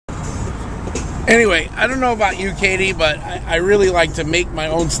Anyway, I don't know about you, Katie, but I really like to make my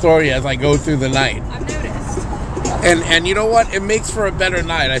own story as I go through the night. I've noticed. And you know what? It makes for a better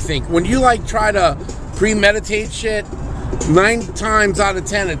night, I think. When you like try to premeditate shit, 9 times out of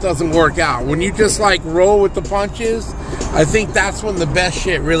 10 it doesn't work out. When you just like roll with the punches, I think that's when the best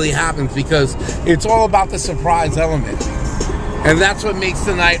shit really happens, because it's all about the surprise element. And that's what makes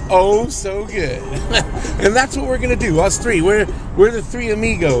the night oh so good. And that's what we're gonna do, us three. We're the three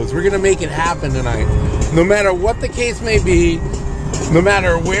amigos. We're gonna make it happen tonight. No matter what the case may be, no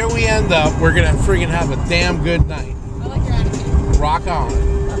matter where we end up, we're gonna friggin' have a damn good night. I like your attitude. Rock on.